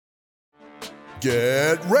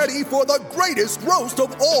Get ready for the greatest roast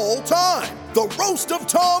of all time, the Roast of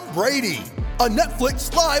Tom Brady, a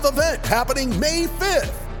Netflix live event happening May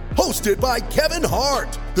 5th. Hosted by Kevin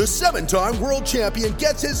Hart, the 7-time world champion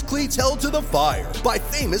gets his cleats held to the fire by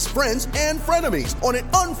famous friends and frenemies on an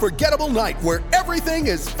unforgettable night where everything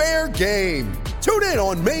is fair game. Tune in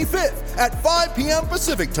on May 5th at 5 p.m.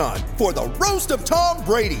 Pacific time for the Roast of Tom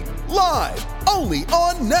Brady, live only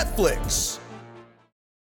on Netflix.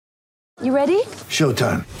 You ready?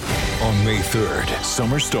 Showtime. On May 3rd,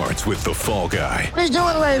 summer starts with The Fall Guy. Let's do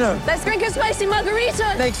it later. Let's drink a spicy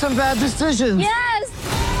margarita. Make some bad decisions. Yes!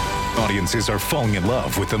 Audiences are falling in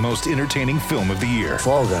love with the most entertaining film of the year.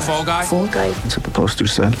 Fall Guy. Fall Guy? Fall Guy. That's what the poster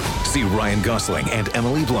said. See Ryan Gosling and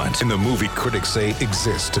Emily Blunt in the movie critics say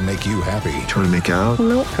exists to make you happy. Trying to make it out?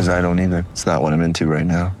 Nope. Because I don't either. It's not what I'm into right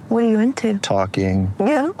now. What are you into? Talking.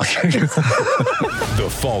 Yeah. The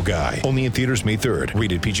Fall Guy. Only in theaters May 3rd.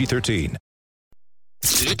 Rated PG-13.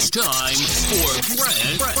 It's time for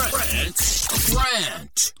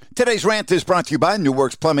Rant. Today's rant is brought to you by New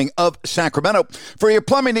Works Plumbing of Sacramento. For your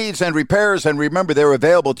plumbing needs and repairs, and remember, they're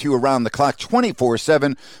available to you around the clock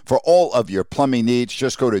 24/7 for all of your plumbing needs.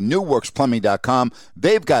 Just go to newworksplumbing.com.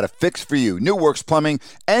 They've got a fix for you. New Works Plumbing,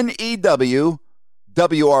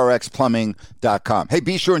 NEWWRXplumbing.com. Hey,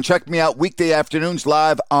 be sure and check me out weekday afternoons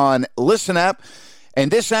live on Listen App.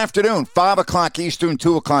 And this afternoon, 5 o'clock Eastern,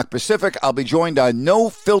 2 o'clock Pacific, I'll be joined on No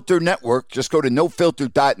Filter Network. Just go to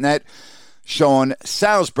nofilter.net. Sean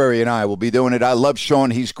Salisbury and I will be doing it. I love Sean.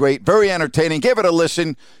 He's great. Very entertaining. Give it a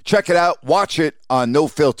listen. Check it out. Watch it on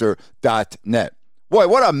nofilter.net. Boy,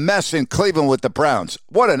 what a mess in Cleveland with the Browns.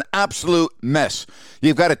 What an absolute mess.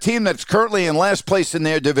 You've got a team that's currently in last place in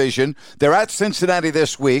their division. They're at Cincinnati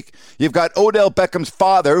this week. You've got Odell Beckham's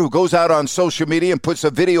father who goes out on social media and puts a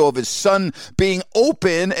video of his son being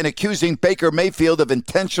open and accusing Baker Mayfield of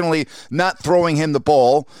intentionally not throwing him the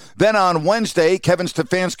ball. Then on Wednesday, Kevin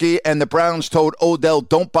Stefanski and the Browns told Odell,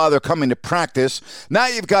 don't bother coming to practice. Now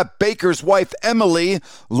you've got Baker's wife, Emily,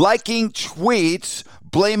 liking tweets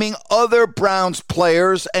blaming other Browns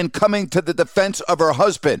players and coming to the defense of her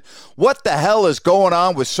husband. What the hell is going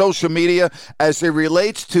on with social media as it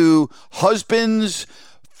relates to husbands,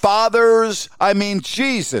 fathers? I mean,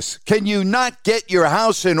 Jesus, can you not get your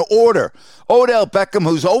house in order? Odell Beckham,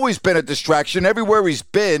 who's always been a distraction everywhere he's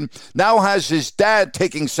been, now has his dad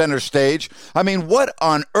taking center stage. I mean, what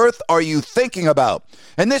on earth are you thinking about?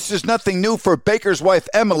 And this is nothing new for Baker's wife,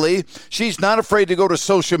 Emily. She's not afraid to go to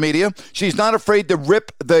social media. She's not afraid to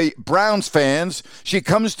rip the Browns fans. She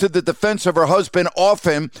comes to the defense of her husband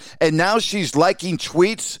often, and now she's liking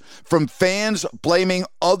tweets from fans blaming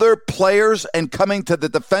other players and coming to the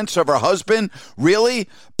defense of her husband. Really?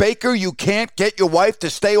 Baker, you can't get your wife to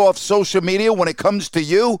stay off social media when it comes to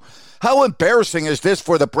you? How embarrassing is this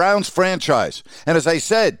for the Browns franchise? And as I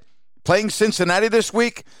said, playing Cincinnati this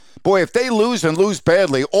week, boy, if they lose and lose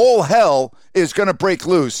badly, all hell is going to break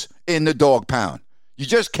loose in the dog pound. You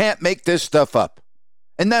just can't make this stuff up.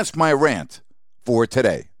 And that's my rant for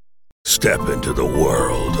today. Step into the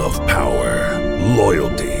world of power,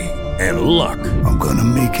 loyalty, and luck. I'm gonna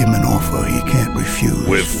make him an offer he can't refuse.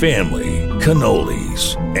 With family,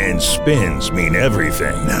 cannolis, and spins mean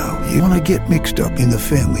everything. Now, you wanna get mixed up in the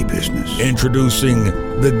family business. Introducing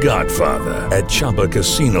The Godfather at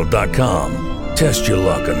ChumbaCasino.com. Test your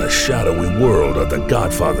luck in the shadowy world of The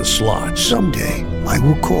Godfather slot. Someday, I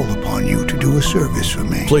will call upon you to do a service for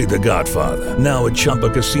me. Play The Godfather, now at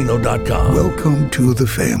ChumbaCasino.com. Welcome to the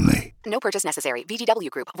family. No purchase necessary. VGW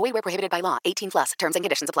Group. Void where prohibited by law. 18+. Terms and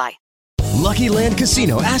conditions apply. Lucky Land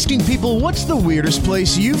Casino, asking people, what's the weirdest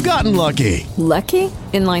place you've gotten lucky? Lucky?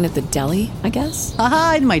 In line at the deli, I guess?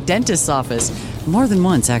 Aha, in my dentist's office. More than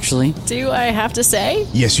once, actually. Do I have to say?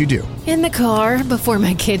 Yes, you do. In the car before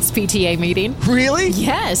my kids' PTA meeting. Really?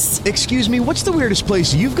 Yes. Excuse me, what's the weirdest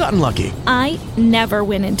place you've gotten lucky? I never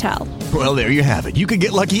win and tell. Well, there you have it. You can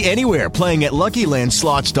get lucky anywhere, playing at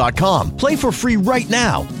LuckyLandSlots.com. Play for free right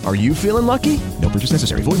now. Are you feeling lucky? No purchase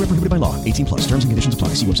necessary. Void where prohibited by law. 18+. Terms and conditions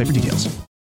apply. See website for details.